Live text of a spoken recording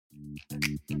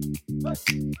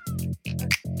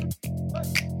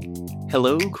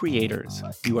Hello, creators.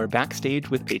 You are backstage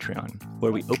with Patreon,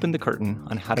 where we open the curtain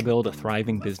on how to build a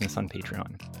thriving business on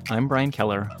Patreon. I'm Brian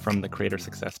Keller from the Creator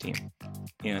Success Team.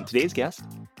 And today's guest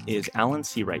is Alan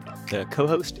Seawright, the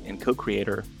co-host and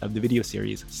co-creator of the video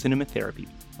series Cinema Therapy,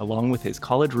 along with his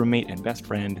college roommate and best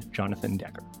friend, Jonathan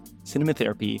Decker. Cinema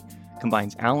Therapy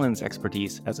combines Alan's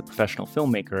expertise as a professional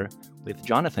filmmaker with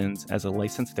Jonathan's as a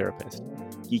licensed therapist,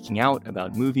 geeking out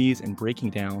about movies and breaking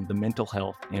down the mental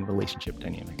health and relationship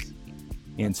dynamics.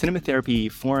 And Cinema Therapy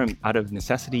formed out of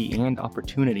necessity and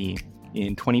opportunity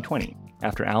in 2020,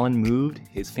 after Alan moved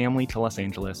his family to Los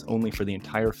Angeles only for the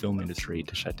entire film industry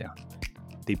to shut down.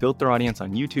 They built their audience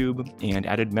on YouTube and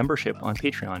added membership on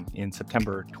Patreon in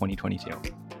September 2022.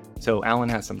 So Alan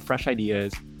has some fresh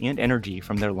ideas and energy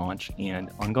from their launch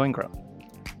and ongoing growth.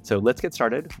 So let's get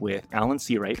started with Alan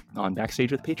Seawright on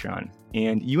Backstage with Patreon.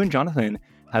 And you and Jonathan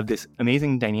have this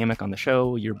amazing dynamic on the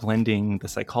show. You're blending the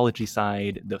psychology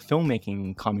side, the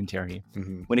filmmaking commentary.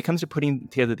 Mm-hmm. When it comes to putting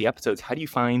together the episodes, how do you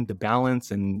find the balance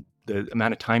and the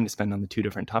amount of time to spend on the two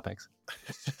different topics?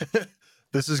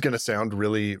 This is going to sound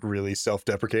really, really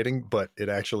self-deprecating, but it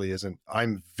actually isn't.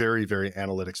 I'm very, very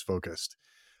analytics focused.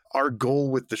 Our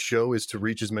goal with the show is to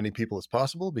reach as many people as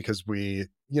possible because we,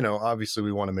 obviously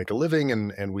we want to make a living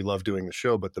and we love doing the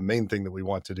show. But the main thing that we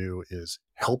want to do is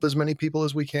help as many people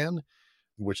as we can,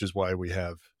 which is why we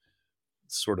have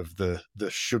sort of the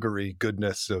sugary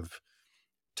goodness of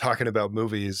talking about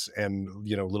movies and,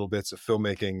 little bits of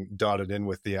filmmaking dotted in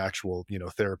with the actual,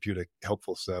 therapeutic,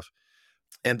 helpful stuff.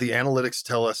 And the analytics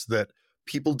tell us that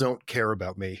people don't care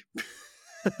about me.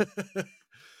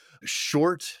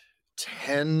 Short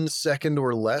 10-second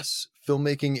or less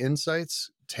filmmaking insights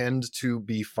tend to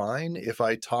be fine. If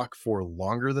I talk for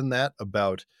longer than that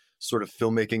about sort of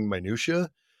filmmaking minutia,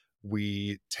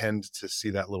 we tend to see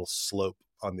that little slope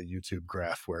on the YouTube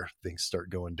graph where things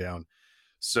start going down.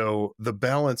 So the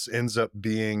balance ends up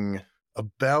being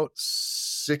about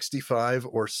 65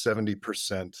 or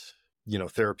 70%,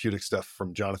 therapeutic stuff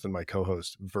from Jonathan, my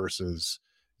co-host, versus,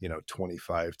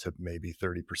 25 to maybe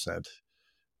 30%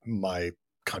 my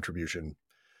contribution,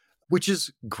 which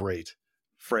is great.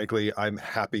 Frankly, I'm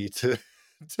happy to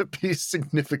be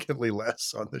significantly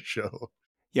less on the show.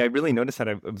 Yeah, I really noticed that.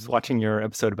 I was watching your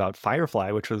episode about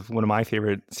Firefly, which was one of my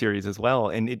favorite series as well.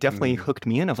 And it definitely hooked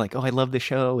me in of like, oh, I love the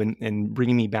show and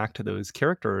bringing me back to those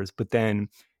characters. But then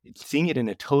seeing it in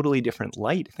a totally different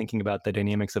light, thinking about the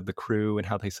dynamics of the crew and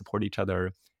how they support each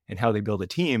other and how they build a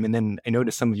team. And then I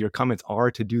noticed some of your comments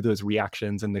are to do those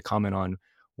reactions and to comment on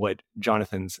what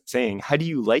Jonathan's saying. How do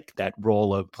you like that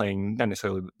role of playing not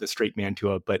necessarily the straight man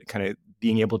to it, but kind of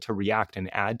being able to react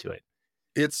and add to it?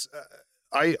 It's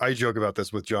I joke about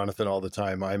this with Jonathan all the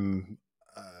time. I'm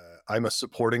a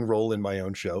supporting role in my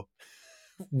own show,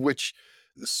 which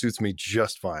suits me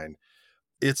just fine.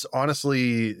 It's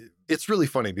really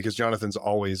funny because Jonathan's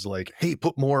always like, "Hey,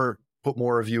 put more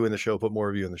of you in the show, put more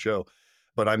of you in the show."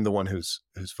 But I'm the one who's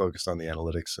focused on the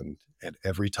analytics, and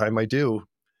every time I do,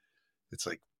 it's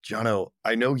like, Jono,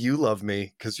 I know you love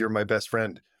me because you're my best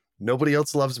friend. Nobody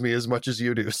else loves me as much as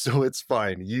you do, so it's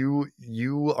fine.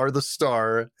 You are the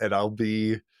star, and I'll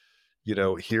be,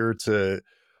 here to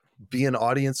be an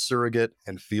audience surrogate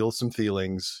and feel some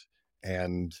feelings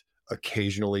and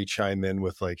occasionally chime in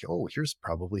with like, oh, here's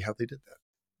probably how they did that.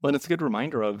 Well, and it's a good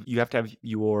reminder of you have to have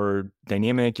your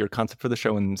dynamic, your concept for the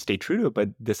show and stay true to it. But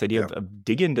this idea of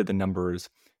dig into the numbers,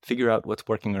 figure out what's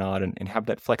working or not, and have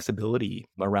that flexibility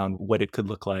around what it could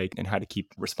look like and how to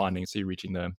keep responding so you're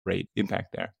reaching the right impact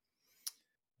there.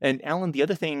 And Alan, the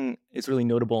other thing is really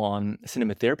notable on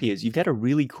Cinema Therapy is you've got a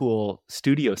really cool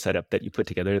studio setup that you put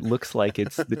together. It looks like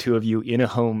it's the two of you in a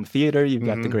home theater. You've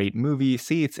got the great movie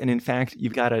seats. And in fact,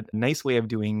 you've got a nice way of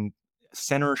doing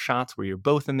center shots where you're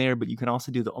both in there, but you can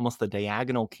also do almost the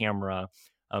diagonal camera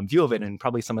view of it. And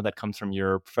probably some of that comes from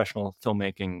your professional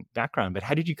filmmaking background. But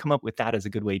how did you come up with that as a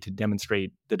good way to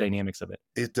demonstrate the dynamics of it?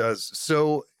 It does.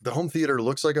 So the home theater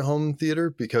looks like a home theater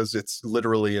because it's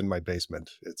literally in my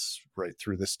basement. It's right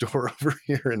through this door over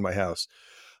here in my house.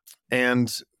 And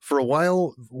for a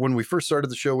while, when we first started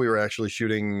the show, we were actually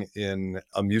shooting in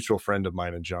a mutual friend of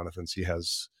mine and Jonathan's. He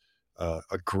has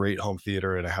a great home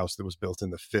theater in a house that was built in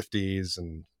the 50s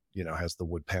and has the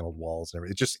wood paneled walls and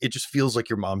everything. It just feels like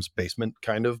your mom's basement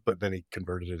kind of, but then he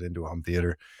converted it into a home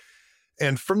theater.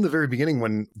 And from the very beginning,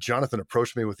 when Jonathan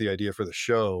approached me with the idea for the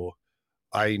show,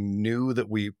 I knew that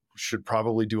we should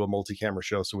probably do a multi-camera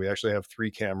show. So we actually have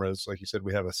 3 cameras. Like you said,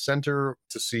 we have a center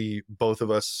to see both of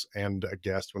us and a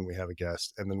guest when we have a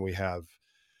guest. And then we have,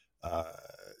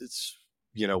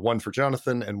 one for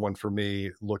Jonathan and one for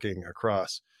me looking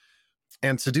across.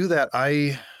 And to do that,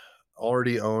 I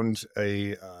already owned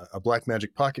a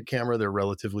Blackmagic pocket camera. They're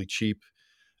relatively cheap.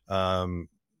 Um,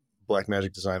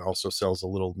 Blackmagic Design also sells a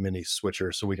little mini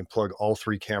switcher, so we can plug all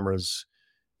three cameras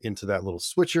into that little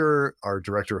switcher. Our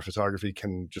director of photography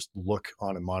can just look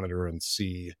on a monitor and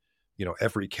see,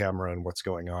 every camera and what's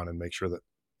going on and make sure that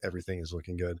everything is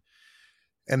looking good.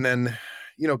 And then,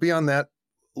 beyond that,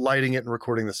 lighting it and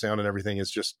recording the sound and everything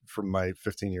is just from my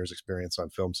 15 years experience on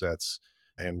film sets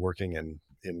and working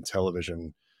in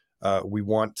television. We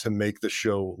want to make the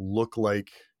show look like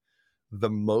the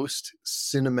most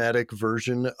cinematic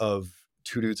version of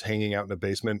two dudes hanging out in a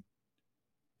basement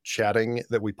chatting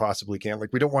that we possibly can.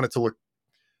 Like, we don't want it to look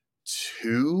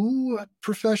too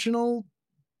professional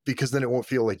because then it won't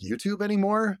feel like YouTube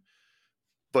anymore.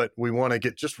 But we want to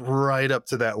get just right up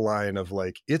to that line of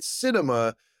like, it's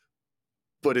cinema,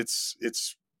 but it's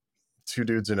two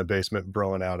dudes in a basement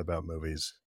broing out about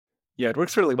movies. Yeah, it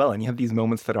works really well. And you have these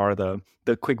moments that are the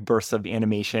quick bursts of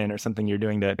animation or something you're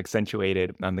doing to accentuate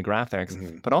it on the graphics.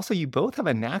 Mm-hmm. But also you both have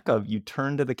a knack of you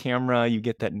turn to the camera, you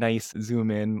get that nice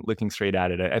zoom in, looking straight at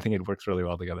it. I think it works really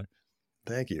well together.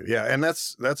 Thank you. Yeah, and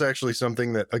that's actually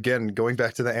something that, again, going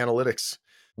back to the analytics,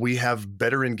 we have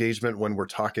better engagement when we're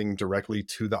talking directly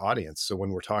to the audience. So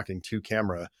when we're talking to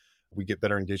camera, we get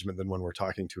better engagement than when we're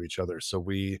talking to each other. So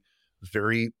we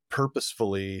very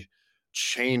purposefully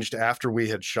changed after we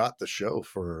had shot the show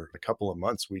for a couple of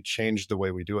months. We changed the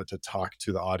way we do it to talk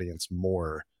to the audience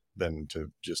more than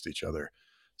to just each other.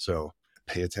 So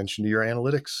pay attention to your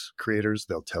analytics, creators.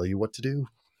 They'll tell you what to do.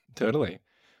 Totally.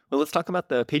 Well, let's talk about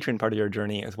the Patreon part of your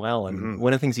journey as well. And Mm-hmm.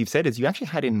 one of the things you've said is you actually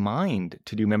had in mind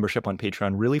to do membership on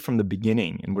Patreon really from the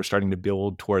beginning, and we're starting to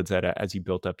build towards that as you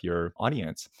built up your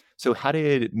audience. So how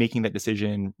did making that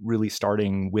decision, really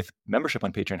starting with membership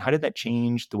on Patreon, how did that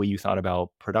change the way you thought about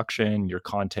production, your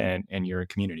content, and your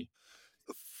community?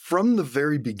 From the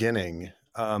very beginning,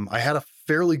 I had a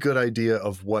fairly good idea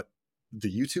of what the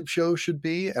YouTube show should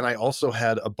be. And I also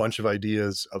had a bunch of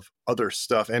ideas of other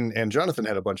stuff. And Jonathan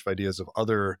had a bunch of ideas of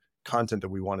other content that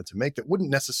we wanted to make that wouldn't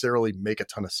necessarily make a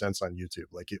ton of sense on YouTube.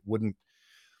 Like,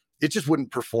 it just wouldn't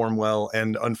perform well.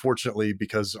 And unfortunately,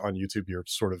 because on YouTube,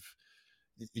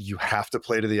 you have to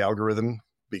play to the algorithm,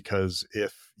 because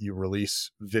if you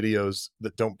release videos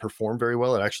that don't perform very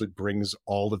well, it actually brings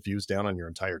all the views down on your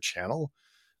entire channel,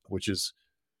 which is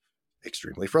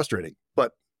extremely frustrating,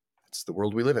 but it's the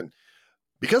world we live in.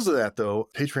 Because of that, though,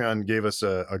 Patreon gave us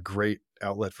a great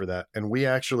outlet for that. And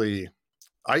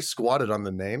I squatted on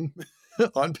the name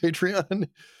on Patreon.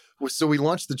 So we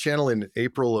launched the channel in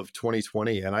April of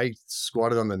 2020, and I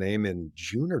squatted on the name in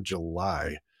June or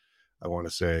July, I want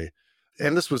to say.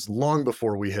 And this was long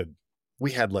before we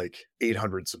had like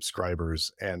 800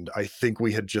 subscribers. And I think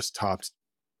we had just topped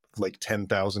like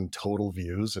 10,000 total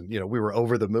views. And, we were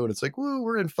over the moon. It's like, woo,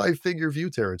 we're in 5-figure view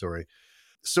territory.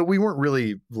 So we weren't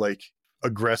really like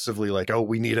aggressively like, oh,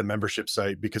 we need a membership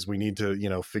site because we need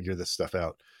to, figure this stuff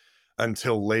out,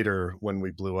 until later when we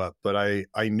blew up. But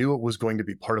I knew it was going to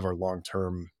be part of our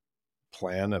long-term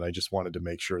plan. And I just wanted to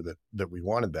make sure that we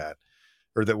wanted that,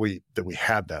 or that we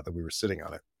had that we were sitting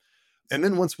on it. And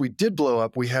then once we did blow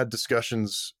up, we had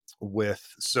discussions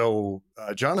with,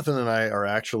 Jonathan and I are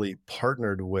actually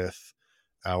partnered with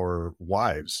our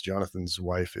wives. Jonathan's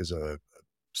wife is a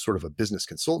sort of a business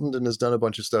consultant and has done a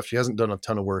bunch of stuff. She hasn't done a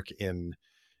ton of work in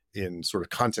sort of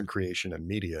content creation and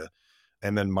media.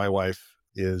 And then my wife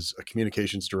is a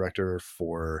communications director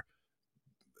for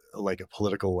like a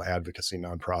political advocacy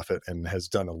nonprofit and has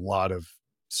done a lot of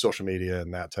social media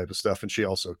and that type of stuff. And she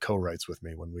also co-writes with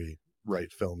me when we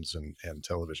write films and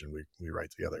television. We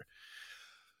write together.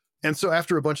 And so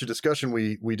after a bunch of discussion,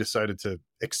 we decided to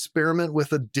experiment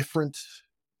with a different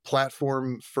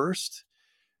platform first.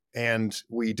 And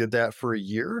we did that for a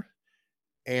year,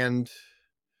 and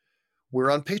we're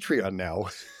on Patreon now.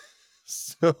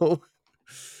 So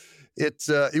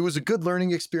it was a good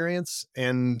learning experience,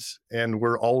 and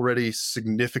we're already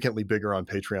significantly bigger on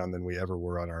Patreon than we ever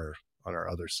were on our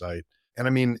other site. And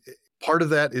I mean, part of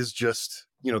that is just,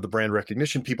 the brand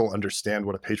recognition. People understand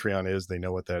what a Patreon is. They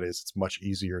know what that is. It's much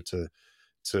easier to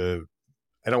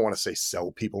I don't want to say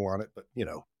sell people on it, but,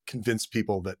 convince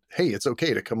people that, hey, it's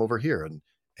okay to come over here and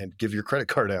give your credit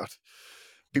card out.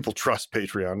 People trust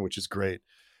Patreon, which is great.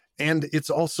 And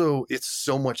it's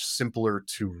so much simpler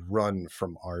to run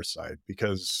from our side,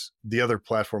 because the other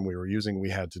platform we were using,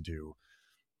 we had to do,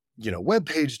 web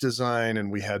page design,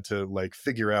 and we had to like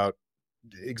figure out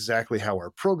exactly how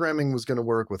our programming was going to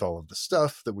work with all of the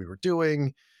stuff that we were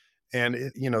doing.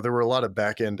 And there were a lot of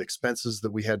back end expenses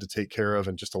that we had to take care of,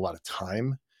 and just a lot of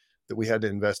time that we had to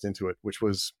invest into it,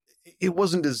 it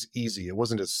wasn't as easy. It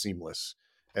wasn't as seamless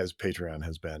as Patreon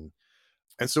has been.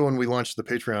 And so when we launched the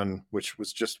Patreon, which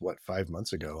was just 5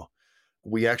 months ago,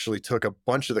 we actually took a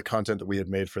bunch of the content that we had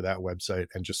made for that website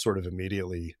and just sort of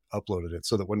immediately uploaded it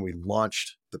so that when we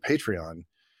launched the Patreon,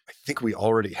 I think we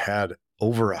already had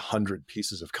over 100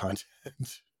 pieces of content.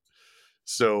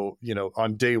 So,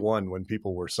 on day one, when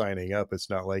people were signing up, it's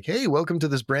not like, hey, welcome to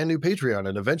this brand new Patreon,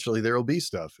 and eventually there'll be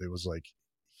stuff. It was like,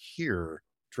 here,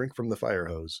 drink from the fire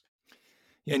hose.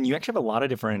 And you actually have a lot of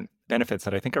different benefits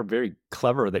that I think are very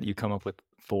clever that you come up with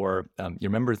for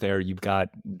your members there. You've got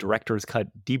director's cut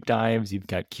deep dives, you've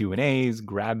got Q&As,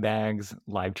 grab bags,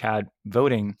 live chat,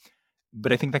 voting.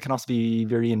 But I think that can also be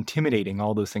very intimidating,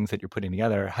 all those things that you're putting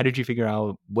together. How did you figure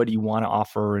out what do you want to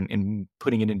offer and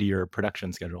putting it into your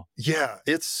production schedule? Yeah,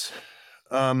 it's,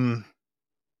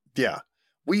 yeah,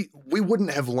 we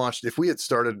wouldn't have launched if we had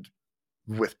started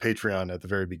with Patreon at the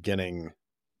very beginning,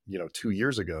 2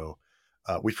 years ago.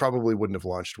 We probably wouldn't have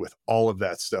launched with all of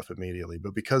that stuff immediately,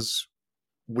 but because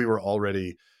we were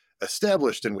already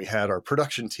established and we had our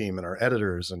production team and our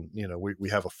editors and, we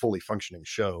have a fully functioning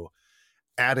show,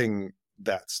 adding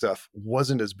that stuff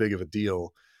wasn't as big of a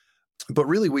deal. But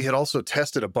really, we had also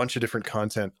tested a bunch of different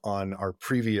content on our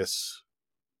previous,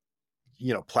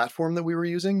 platform that we were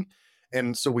using.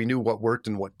 And so we knew what worked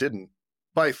and what didn't.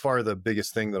 By far, the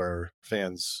biggest thing that our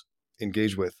fans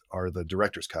engage with are the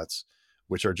director's cuts,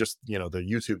 which are just, the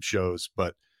YouTube shows,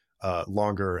 but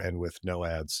longer and with no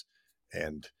ads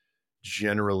and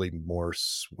generally more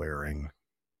swearing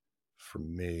for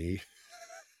me.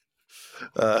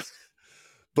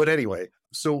 But anyway,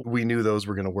 so we knew those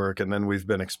were going to work. And then we've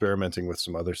been experimenting with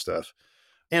some other stuff.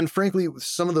 And frankly,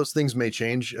 some of those things may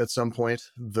change at some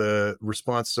point. The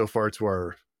response so far to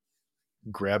our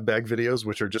grab bag videos,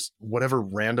 which are just whatever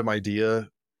random idea,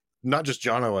 not just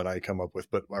Jono and I come up with,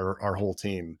 but our whole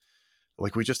team.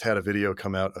 Like we just had a video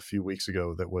come out a few weeks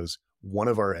ago that was one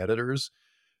of our editors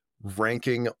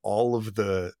ranking all of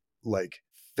the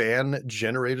fan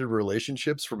generated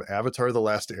relationships from Avatar: The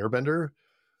Last Airbender.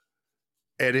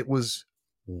 And it was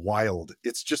wild.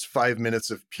 It's just 5 minutes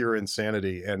of pure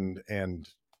insanity. And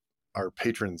our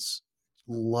patrons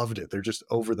loved it. They're just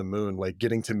over the moon,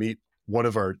 getting to meet one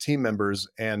of our team members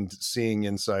and seeing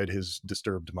inside his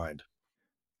disturbed mind.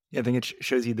 Yeah, I think it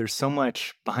shows you there's so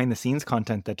much behind the scenes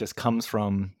content that just comes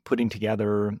from putting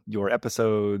together your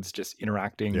episodes, just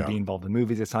interacting, being involved in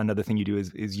movies. It's another thing you do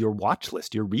is your watch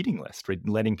list, your reading list, right?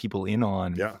 Letting people in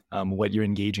on what you're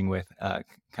engaging with kind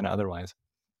of otherwise.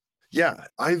 Yeah,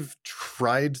 I've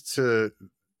tried to,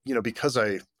 because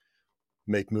I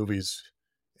make movies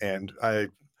and I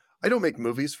don't make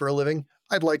movies for a living.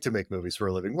 I'd like to make movies for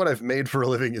a living. What I've made for a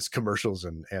living is commercials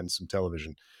and some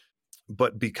television.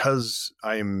 But because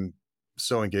I'm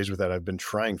so engaged with that, I've been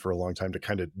trying for a long time to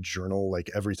kind of journal.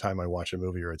 Every time I watch a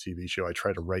movie or a TV show, I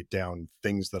try to write down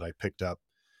things that I picked up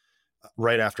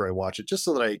right after I watch it, just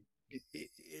so that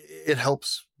it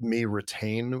helps me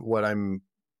retain what I'm,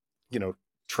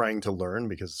 trying to learn,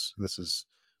 because this is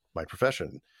my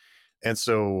profession. And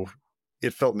so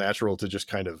it felt natural to just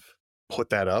kind of put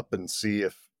that up and see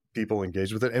if people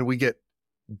engage with it. And we get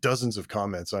dozens of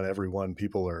comments on every one.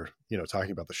 People are,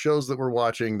 talking about the shows that we're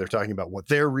watching. They're talking about what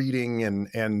they're reading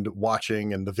and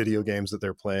watching and the video games that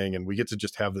they're playing. And we get to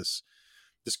just have this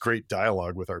great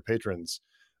dialogue with our patrons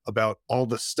about all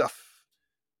the stuff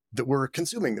that we're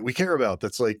consuming that we care about.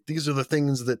 That's these are the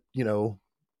things that,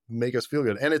 make us feel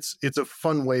good. And it's a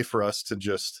fun way for us to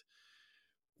just,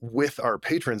 with our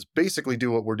patrons, basically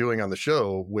do what we're doing on the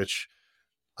show, which,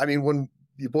 I mean, when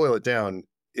you boil it down,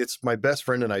 it's my best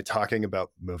friend and I talking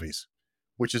about movies,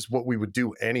 which is what we would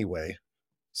do anyway.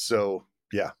 So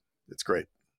yeah, it's great.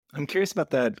 I'm curious about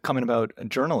that comment about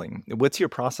journaling. What's your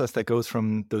process that goes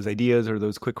from those ideas or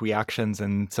those quick reactions,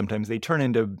 and sometimes they turn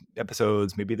into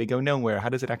episodes, maybe they go nowhere? How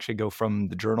does it actually go from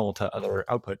the journal to other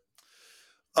output?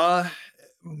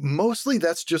 Mostly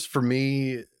that's just for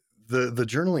me. The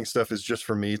journaling stuff is just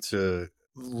for me to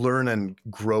learn and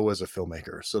grow as a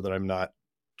filmmaker, so that I'm not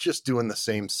just doing the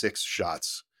same 6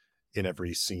 shots in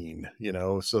every scene,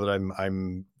 so that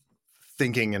I'm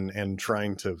thinking and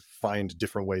trying to find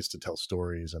different ways to tell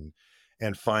stories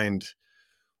and find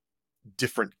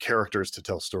different characters to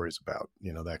tell stories about,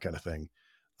 that kind of thing.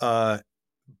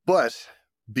 But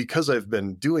because I've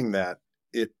been doing that,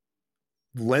 it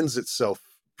lends itself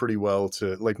pretty well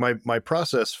to my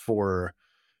process for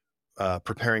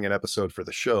preparing an episode for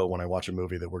the show. When I watch a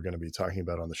movie that we're going to be talking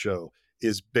about on the show,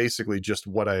 is basically just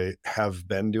what I have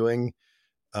been doing.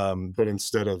 But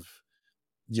instead of,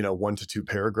 1 to 2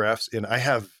 paragraphs, and I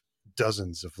have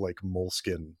dozens of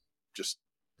moleskin, just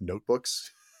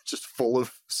notebooks, just full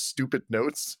of stupid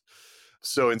notes.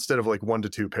 So instead of 1 to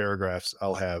 2 paragraphs,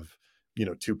 I'll have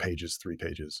 2 pages, 3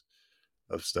 pages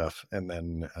of stuff. And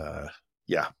then,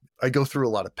 yeah, I go through a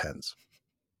lot of pens.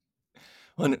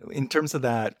 Well, in terms of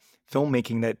that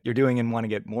filmmaking that you're doing and want to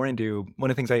get more into,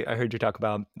 one of the things I heard you talk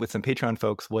about with some Patreon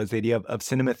folks was the idea of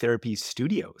cinema therapy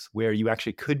studios, where you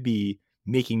actually could be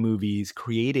making movies,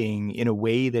 creating in a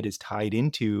way that is tied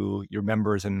into your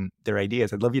members and their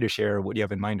ideas. I'd love you to share what you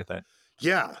have in mind with that.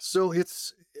 Yeah. So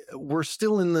we're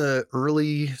still in the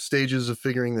early stages of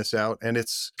figuring this out, and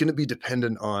it's going to be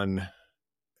dependent on,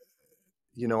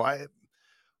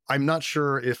 I'm not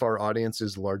sure if our audience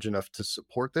is large enough to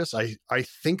support this. I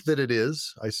think that it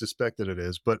is. I suspect that it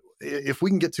is. But if we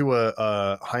can get to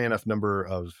a high enough number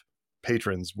of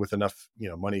patrons with enough,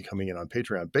 money coming in on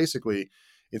Patreon, basically,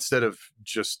 instead of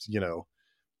just,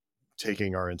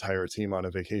 taking our entire team on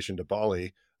a vacation to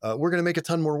Bali, we're going to make a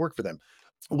ton more work for them.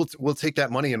 We'll take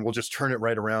that money and we'll just turn it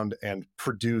right around and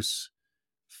produce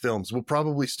films. We'll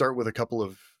probably start with a couple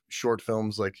of short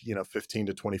films, like 15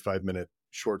 to 25-minute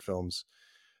short films.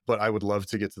 But I would love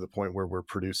to get to the point where we're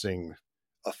producing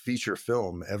a feature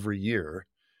film every year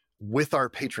with our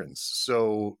patrons.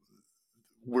 So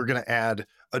we're going to add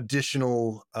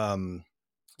additional,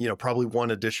 probably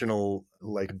one additional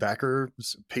like backer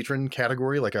patron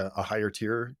category, like a higher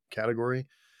tier category,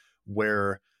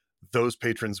 where those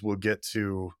patrons will get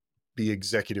to be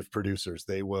executive producers.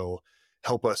 They will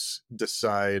help us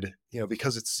decide,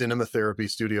 because it's cinema therapy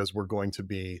studios, we're going to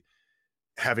be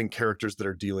having characters that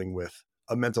are dealing with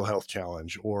a mental health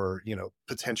challenge or,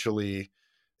 potentially,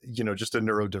 just a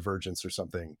neurodivergence or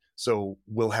something. So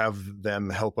we'll have them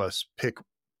help us pick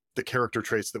the character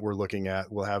traits that we're looking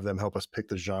at. We'll have them help us pick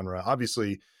the genre.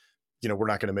 Obviously, we're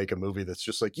not going to make a movie that's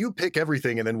just like, you pick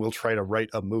everything and then we'll try to write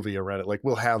a movie around it. Like,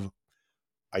 we'll have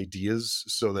ideas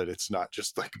so that it's not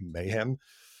just like mayhem.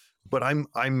 But I'm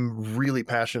really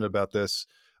passionate about this.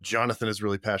 Jonathan is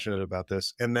really passionate about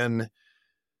this. And then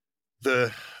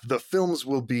the films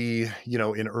will be,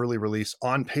 in early release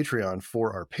on Patreon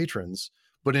for our patrons.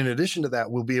 But in addition to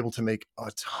that, we'll be able to make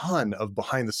a ton of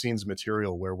behind the scenes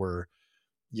material where we're,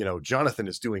 Jonathan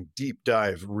is doing deep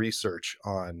dive research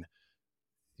on,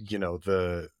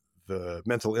 the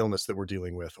mental illness that we're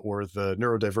dealing with, or the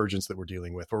neurodivergence that we're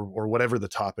dealing with, or whatever the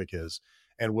topic is.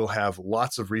 And we'll have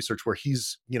lots of research where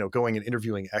he's, going and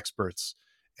interviewing experts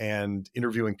and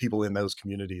interviewing people in those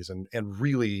communities and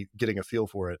really getting a feel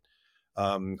for it.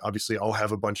 Obviously, I'll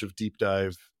have a bunch of deep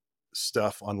dive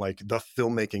stuff on like the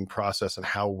filmmaking process and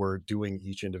how we're doing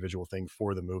each individual thing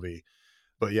for the movie.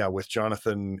 But yeah, with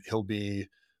Jonathan, he'll be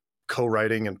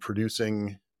co-writing and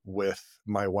producing with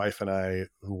my wife and I,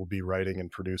 who will be writing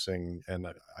and producing, and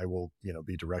I will,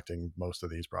 be directing most of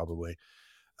these probably.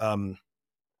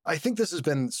 I think this has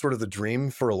been sort of the dream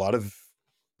for a lot of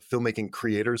filmmaking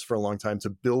creators for a long time, to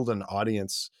build an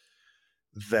audience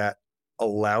that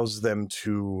allows them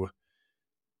to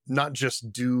not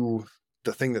just do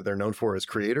the thing that they're known for as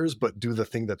creators, but do the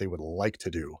thing that they would like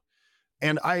to do.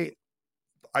 And I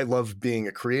love being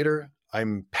a creator.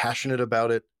 I'm passionate about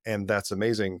it, and that's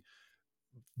amazing.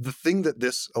 The thing that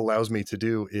this allows me to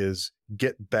do is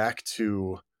get back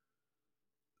to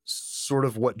sort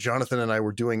of what Jonathan and I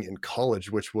were doing in college,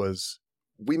 which was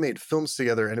we made films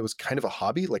together and it was kind of a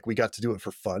hobby. Like, we got to do it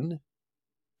for fun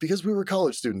because we were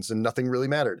college students and nothing really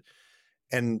mattered.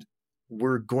 And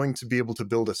we're going to be able to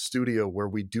build a studio where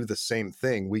we do the same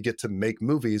thing. We get to make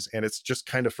movies, and it's just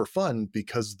kind of for fun,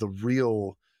 because the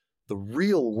real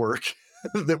work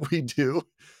that we do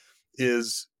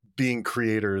is being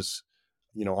creators,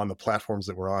 on the platforms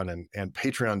that we're on. And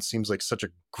Patreon seems like such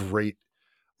a great,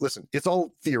 listen, it's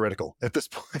all theoretical at this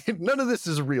point. None of this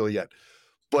is real yet.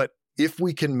 But if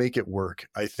we can make it work,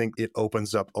 I think it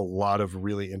opens up a lot of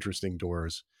really interesting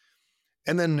doors.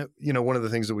 And then, one of the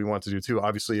things that we want to do too,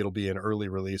 obviously it'll be an early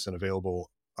release and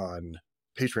available on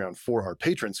Patreon for our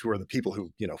patrons, who are the people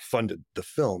who, funded the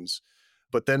films.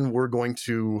 But then we're going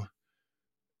to,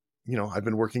 I've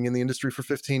been working in the industry for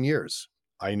 15 years.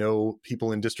 I know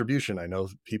people in distribution. I know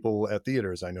people at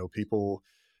theaters. I know people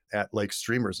at like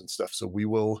streamers and stuff. So we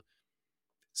will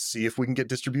see if we can get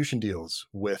distribution deals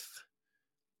with,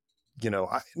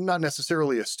 not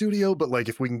necessarily a studio, but like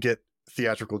if we can get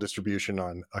theatrical distribution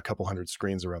on a couple hundred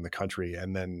screens around the country,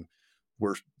 and then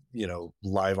we're,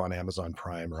 live on Amazon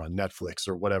Prime or on Netflix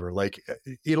or whatever, like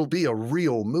it'll be a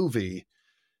real movie.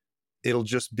 It'll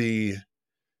just be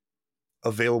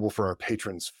available for our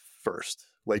patrons first.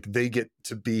 Like, they get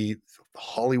to be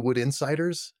Hollywood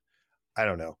insiders. I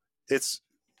don't know. It's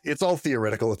all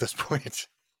theoretical at this point.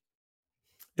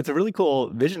 It's a really cool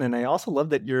vision. And I also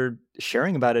love that you're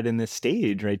sharing about it in this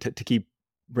stage, right? To keep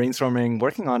brainstorming,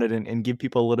 working on it, and give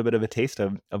people a little bit of a taste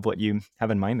of what you have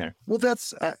in mind there. Well,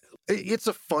 that's It's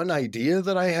a fun idea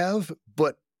that I have,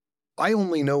 but I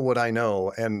only know what I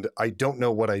know, and I don't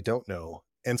know what I don't know.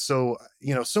 And so,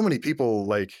 so many people,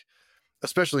 like,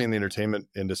 especially in the entertainment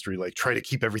industry, like, try to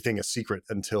keep everything a secret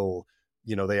until,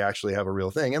 they actually have a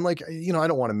real thing. And like, I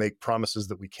don't want to make promises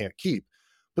that we can't keep,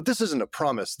 but this isn't a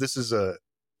promise. This is a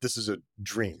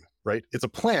dream, right? It's a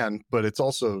plan, but it's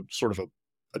also sort of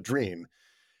a dream.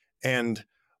 And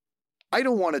I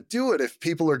don't want to do it if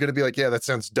people are going to be like, yeah, that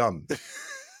sounds dumb.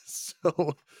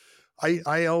 So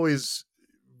I always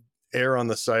err on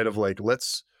the side of like,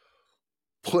 let's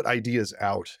put ideas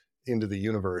out into the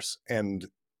universe and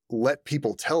let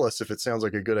people tell us if it sounds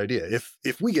like a good idea.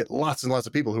 If we get lots and lots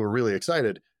of people who are really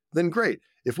excited, then great.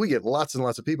 If we get lots and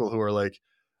lots of people who are like,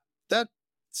 that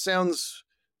sounds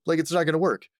like it's not going to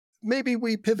work, maybe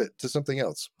we pivot to something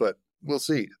else, but we'll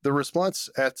see. The response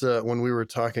at when we were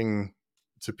talking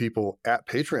to people at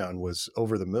Patreon was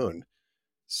over the moon.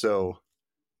 So,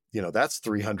 that's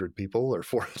 300 people or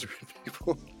 400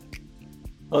 people.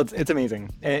 Well, it's amazing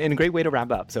and a great way to wrap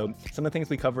up. So some of the things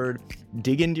we covered: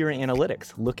 dig into your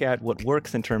analytics, look at what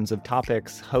works in terms of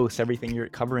topics, hosts, everything you're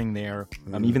covering there,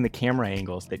 even the camera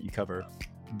angles that you cover.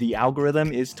 The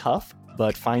algorithm is tough,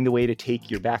 but find a way to take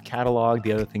your back catalog,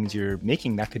 the other things you're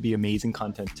making, that could be amazing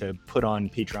content to put on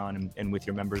Patreon and with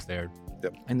your members there.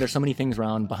 Yep. And there's so many things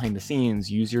around behind the scenes.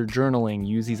 Use your journaling,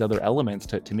 use these other elements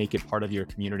to make it part of your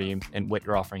community and what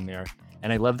you're offering there.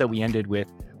 And I love that we ended with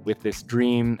this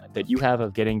dream that you have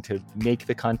of getting to make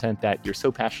the content that you're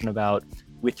so passionate about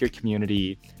with your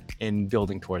community and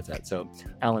building towards that. So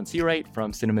Alan Seawright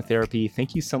from Cinema Therapy,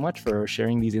 thank you so much for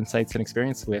sharing these insights and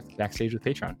experience with Backstage with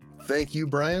Patreon. Thank you,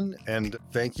 Brian. And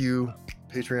thank you,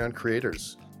 Patreon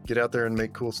creators. Get out there and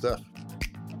make cool stuff.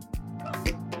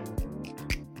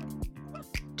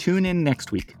 Tune in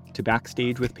next week to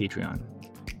Backstage with Patreon,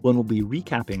 when we'll be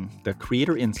recapping the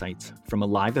creator insights from a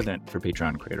live event for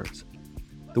Patreon creators.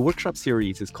 The workshop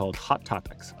series is called Hot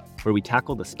Topics, where we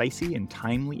tackle the spicy and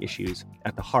timely issues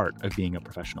at the heart of being a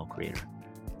professional creator.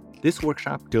 This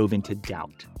workshop dove into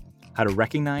doubt, how to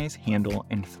recognize, handle,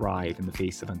 and thrive in the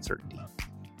face of uncertainty.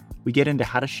 We get into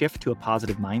how to shift to a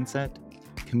positive mindset,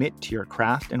 commit to your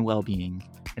craft and well-being,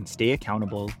 and stay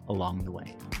accountable along the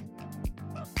way.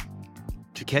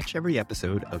 To catch every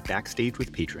episode of Backstage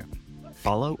with Patreon,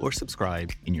 follow or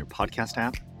subscribe in your podcast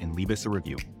app and leave us a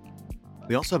review.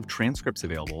 We also have transcripts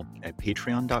available at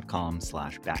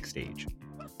patreon.com/backstage.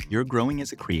 You're growing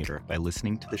as a creator by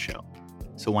listening to the show,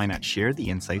 so why not share the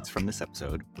insights from this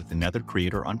episode with another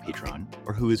creator on Patreon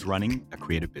or who is running a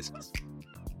creative business?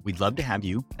 We'd love to have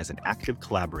you as an active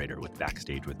collaborator with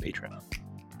Backstage with Patreon.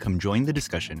 Come join the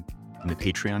discussion in the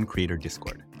Patreon Creator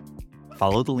Discord.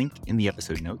 Follow the link in the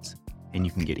episode notes, and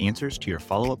you can get answers to your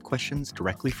follow-up questions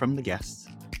directly from the guests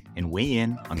and weigh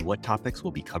in on what topics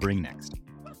we'll be covering next.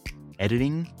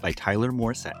 Editing by Tyler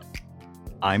Morissette.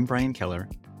 I'm Brian Keller.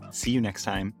 See you next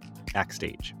time,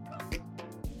 Backstage.